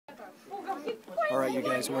Alright, you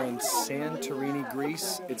guys, we're in Santorini,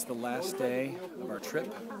 Greece. It's the last day of our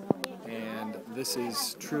trip, and this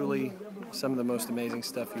is truly some of the most amazing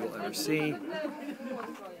stuff you will ever see.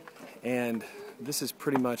 And this is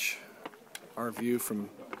pretty much our view from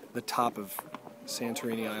the top of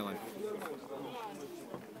Santorini Island.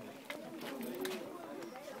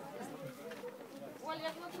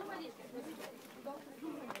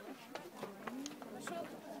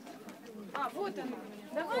 Вот она.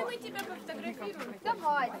 Давай мы тебя пофотографируем.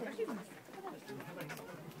 Давайте.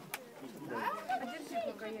 Подержи,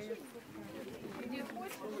 пока я ее... Где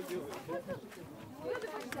хочешь?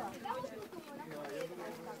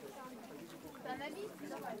 Становись,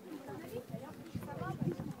 давай. Становись, а я буду сама.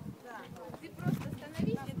 Да. Ты просто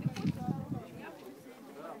становись, где ты хочешь.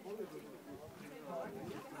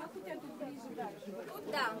 Как у тебя тут ближе дальше?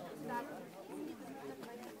 Тут? Да.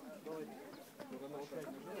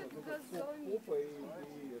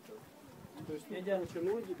 То есть я делаю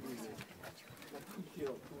ноги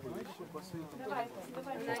Давай,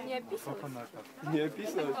 давай. Она не описывается? не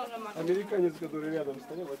описывает. Американец, который рядом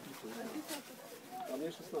стоял, описывает. А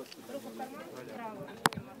мне 16.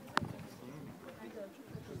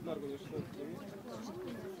 Марго, мне 16.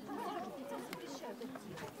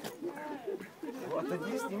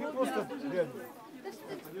 Отойди, сними просто реально.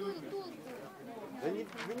 Да не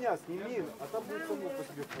меня сними, а там будет само по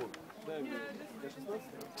себе фон. Дай мне. Я 16?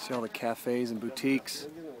 See all the cafes and boutiques,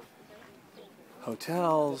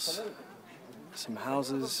 hotels, some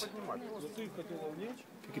houses. If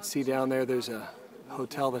you can see down there, there's a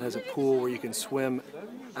hotel that has a pool where you can swim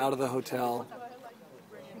out of the hotel,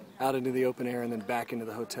 out into the open air, and then back into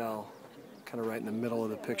the hotel, kind of right in the middle of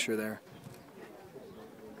the picture there.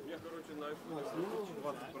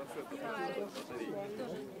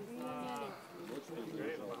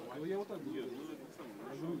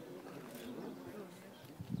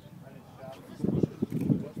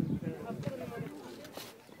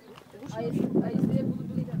 А если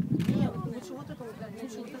я буду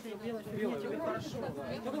ближе?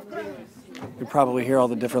 You probably hear all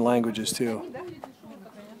the different languages too.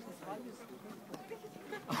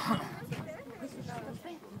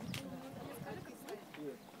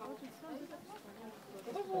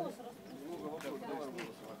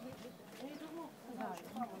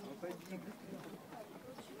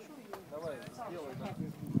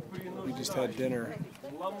 We just had dinner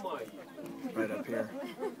right up here.